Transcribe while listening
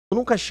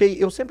nunca achei,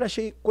 eu sempre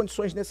achei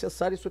condições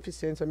necessárias e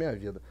suficientes na minha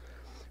vida.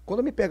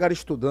 Quando me pegaram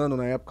estudando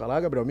na época lá,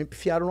 Gabriel, me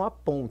enfiaram numa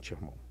ponte,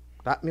 irmão.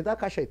 Tá? Me dá a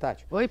caixa aí,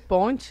 Tati. Oi,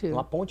 ponte?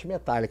 Uma ponte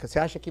metálica. Você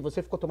acha que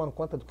você ficou tomando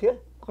conta do quê?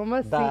 Como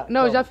assim?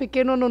 Não, eu já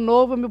fiquei no ano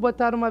novo, me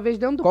botaram uma vez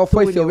dentro do Qual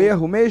foi seu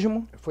erro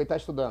mesmo? Foi estar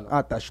estudando.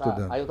 Ah, tá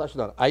estudando. Aí eu tava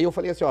estudando. Aí eu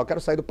falei assim, ó,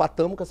 quero sair do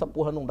patamo, que essa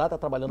porra não dá, tá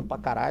trabalhando pra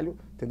caralho,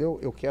 entendeu?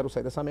 Eu quero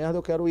sair dessa merda,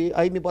 eu quero ir.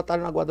 Aí me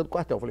botaram na guarda do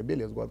quartel. Eu falei,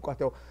 beleza, guarda do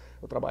quartel,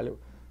 eu trabalho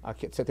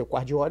aqui, você tem o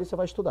quarto de hora e você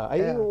vai estudar.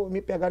 Aí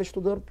me pegaram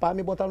estudando, pá,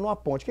 me botaram numa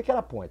ponte. O que que era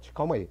a ponte?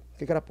 Calma aí. O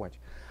que que era a ponte?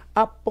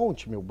 A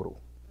ponte, meu bro,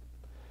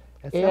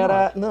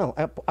 era... Não,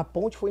 a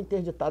ponte foi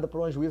interditada por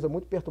uma juíza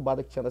muito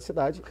perturbada que tinha da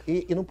cidade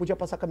e não podia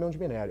passar caminhão de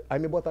minério. Aí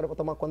me botaram pra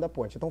tomar conta da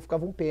ponte. Então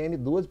ficava um PM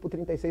 12 por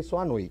 36 só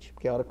à noite,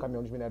 porque é a hora que o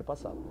caminhão de minério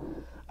passava.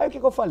 Aí o que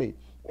que eu falei?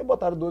 Me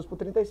botaram 12 por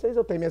 36,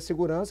 eu tenho minha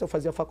segurança, eu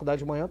fazia faculdade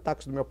de manhã,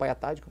 táxi do meu pai à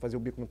tarde, que eu fazia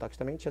o bico no táxi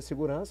também, tinha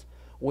segurança.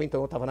 Ou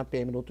então eu tava na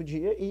PM no outro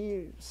dia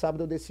e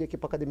sábado eu descia aqui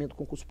pra academia do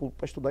concurso público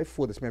pra estudar e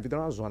foda-se, minha vida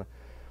era uma zona.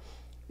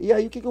 E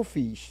aí o que que eu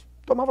fiz?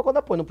 Tomava conta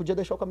da ponte, não podia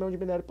deixar o caminhão de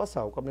minério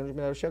passar. O caminhão de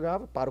minério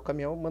chegava, para o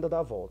caminhão, manda dar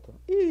a volta.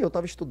 E eu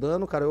tava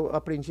estudando, cara, eu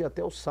aprendi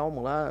até o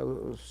salmo lá,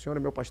 o Senhor é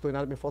meu pastor e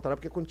nada me faltará,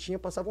 porque quando tinha,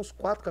 passavam uns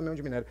 4 caminhões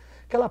de minério.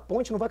 Aquela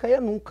ponte não vai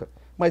cair nunca,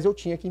 mas eu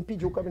tinha que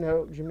impedir o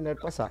caminhão de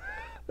minério passar.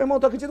 Meu irmão,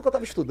 tu acredita que eu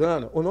tava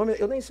estudando? O nome,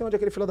 eu nem sei onde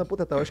aquele filho da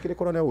puta tá, eu acho que ele é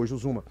coronel hoje, o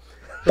Zuma.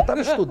 Eu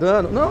tava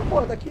estudando, não, pô,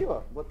 tá aqui,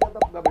 ó, vou até dar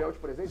pro Gabriel de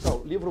presente, ó,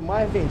 o livro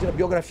mais vendido, a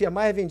biografia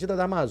mais vendida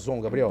da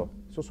Amazon, Gabriel.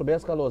 Se eu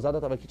soubesse que a Louzada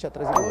tava aqui, tinha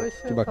trazido.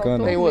 Poxa, que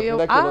bacana. Tem outro,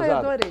 daqui, eu Louzada.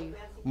 adorei.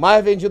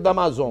 Mais vendido da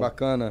Amazon.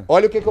 Bacana.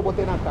 Olha o que eu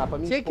botei na capa.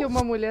 Tinha que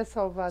uma mulher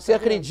salvar. Você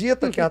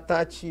acredita que a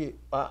Tati,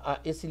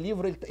 esse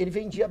livro, ele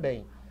vendia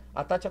bem.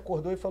 A Tati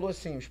acordou e falou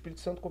assim, o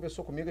Espírito Santo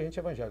conversou comigo, a gente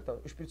é evangélico, tá?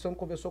 O Espírito Santo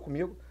conversou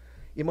comigo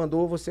e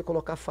mandou você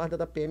colocar a farda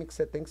da PM que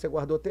você tem, que você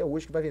guardou até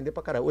hoje, que vai vender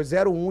pra caralho. O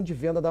 01 de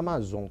venda da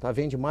Amazon, tá?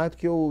 Vende mais do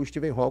que o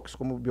Stephen Hawking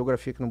como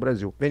biografia aqui no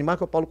Brasil. Vende mais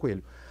que o Paulo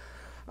Coelho.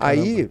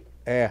 Aí,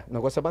 o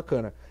negócio é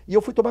bacana. E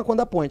eu fui tomar conta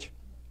da ponte.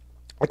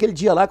 Aquele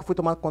dia lá que eu fui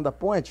tomar conta da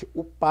ponte,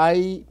 o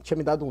pai tinha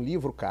me dado um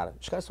livro, cara.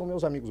 Os caras são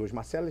meus amigos hoje,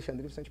 Marcelo,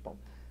 Alexandre e Vicente Paulo.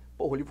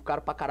 Porra, o livro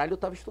caro pra caralho, eu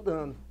tava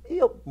estudando. E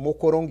eu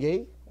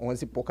mocoronguei,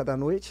 11 e pouca da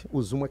noite,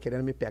 o Zuma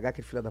querendo me pegar,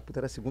 aquele filho da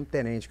puta era segundo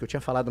tenente, que eu tinha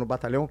falado no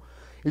batalhão.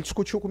 Ele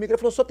discutiu comigo, ele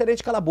falou, sou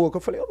tenente, cala a boca.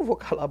 Eu falei, eu não vou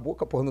calar a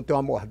boca, porra, não tem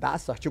uma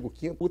mordaça, artigo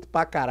 5º, puto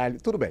pra caralho,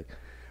 tudo bem.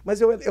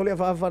 Mas eu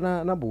levava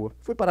na boa,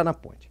 fui parar na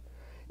ponte.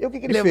 E o que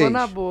ele fez? Levou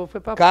na boa,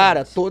 foi pra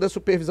Cara, ponte. toda a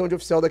supervisão de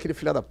oficial daquele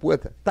filho da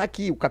puta, tá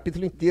aqui, o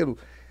capítulo inteiro,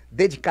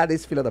 dedicado a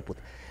esse filho da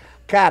puta.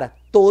 Cara,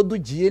 todo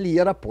dia ele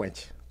ia na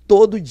ponte.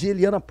 Todo dia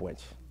ele ia na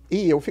ponte.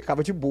 E eu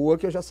ficava de boa,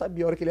 que eu já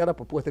sabia a hora que ele era.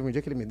 Pô, teve um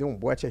dia que ele me deu um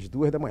bote às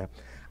 2 da manhã.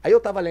 Aí eu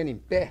tava lendo em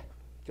pé,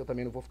 que eu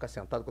também não vou ficar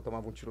sentado, porque eu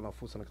tomava um tiro na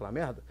fuça naquela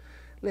merda,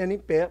 lendo em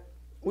pé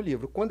o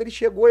livro. Quando ele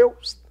chegou, eu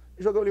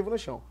joguei o livro no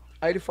chão.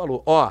 Aí ele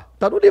falou, ó,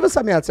 tá no livro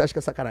essa merda, você acha que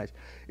é sacanagem?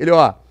 Ele,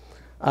 ó,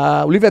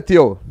 o livro é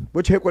teu,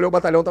 vou te recolher, o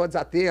batalhão tava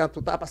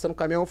desatento, tava passando o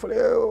caminhão. Eu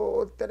falei,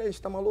 ô, tenente,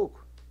 tá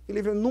maluco? Que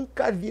livro, eu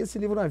nunca vi esse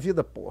livro na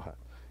vida, porra.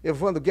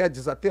 Evandro Guedes,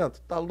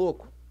 desatento? Tá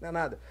louco? Não é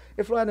nada.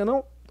 Ele falou, não é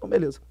não? Então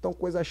beleza. Então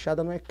coisa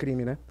achada não é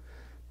crime, né?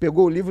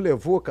 Pegou o livro,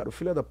 levou, cara. O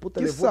filho da puta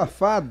Que levou.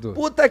 safado.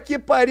 Puta que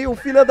pariu, o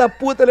filho da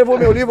puta levou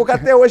meu livro, que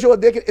até hoje eu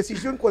odeio. Esses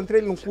dias eu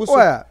encontrei ele num curso.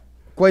 Ué,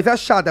 coisa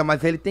achada,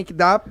 mas ele tem que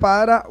dar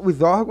para os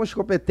órgãos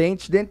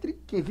competentes dentro de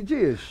 15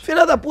 dias.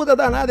 Filha da puta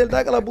danada, ele dá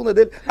aquela bunda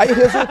dele. Aí o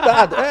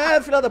resultado,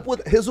 filha da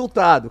puta,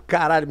 resultado.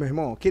 Caralho, meu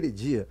irmão, aquele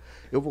dia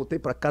eu voltei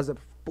pra casa,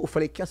 eu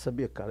falei, quer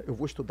saber, cara, eu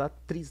vou estudar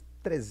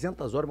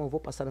 300 horas, mas eu vou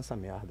passar nessa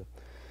merda.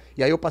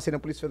 E aí eu passei na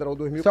Polícia Federal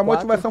 2004. Sua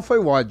motivação foi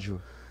o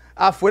ódio.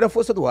 Foi na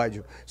força do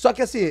ódio. Só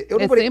que assim, eu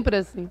não... sempre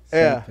assim.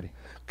 Sempre.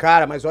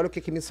 Cara, mas olha o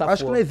que me safou.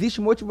 Acho que não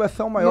existe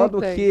motivação maior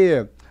do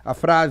que a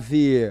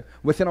frase,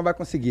 você não vai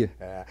conseguir.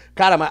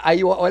 Cara, mas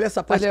aí olha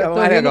essa parte que é tô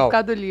mais rindo legal. por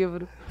causa do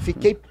livro.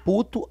 Fiquei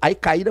puto, aí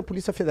caí na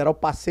Polícia Federal,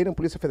 passei na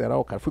Polícia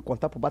Federal, cara. Fui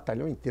contar pro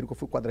batalhão inteiro, que eu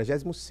fui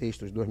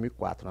 46º de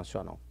 2004,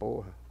 nacional.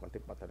 Porra, contei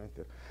pro batalhão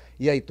inteiro.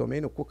 E aí, tomei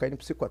no cu, caí no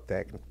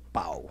psicotécnico.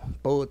 Pau.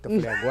 Puta,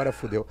 falei, agora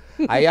fudeu.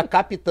 Aí a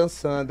capitã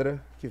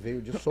Sandra, que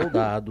veio de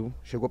soldado,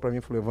 chegou pra mim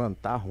e falou, Evandro,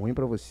 tá ruim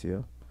pra você.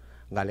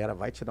 A galera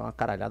vai te dar uma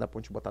caralhada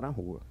pra te botar na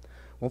rua.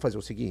 Vamos fazer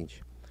o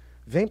seguinte,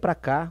 vem pra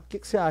cá, o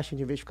que você acha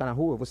de, em vez de ficar na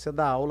rua, você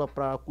dá aula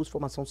pra curso de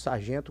formação de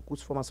sargento,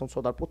 curso de formação de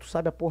soldado, pô, tu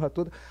sabe a porra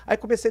toda. Aí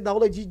comecei a dar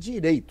aula de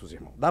direitos,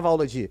 irmão. Dava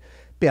aula de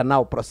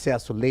penal,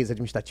 processo, leis,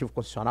 administrativo,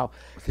 constitucional.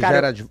 Você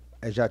Cara,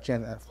 já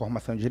tinha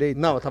formação em direito?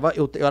 não,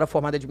 eu era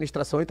formado em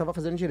administração e tava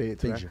fazendo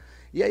direito, Entendi. né?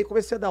 E aí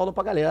comecei a dar aula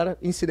pra galera,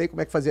 ensinei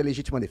como é que fazia a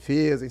legítima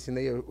defesa,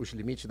 ensinei os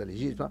limites da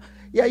legítima.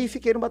 E aí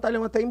fiquei no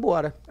batalhão até ir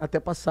embora, até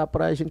passar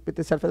pra agente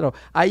penitenciário federal.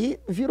 Aí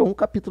virou um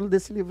capítulo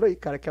desse livro aí,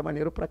 cara, que é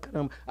maneiro pra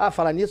caramba.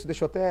 Falar nisso,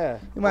 deixa eu até...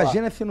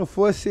 Imagina se não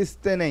fosse esse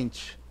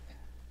tenente.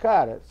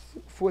 Cara,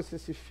 se fosse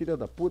esse filho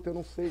da puta, eu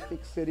não sei o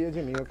que seria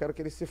de mim. Eu quero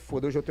que ele se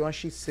foda. Hoje eu tenho uma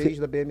X6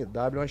 da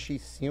BMW, uma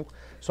X5.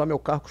 Só meu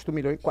carro custa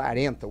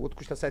 1.040.000. O outro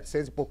custa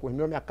 700 e poucos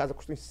mil. Minha casa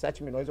custa uns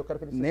 7 milhões. Eu quero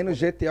que ele se Nem foda.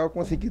 no GTA eu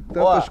consegui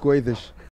tantas coisas.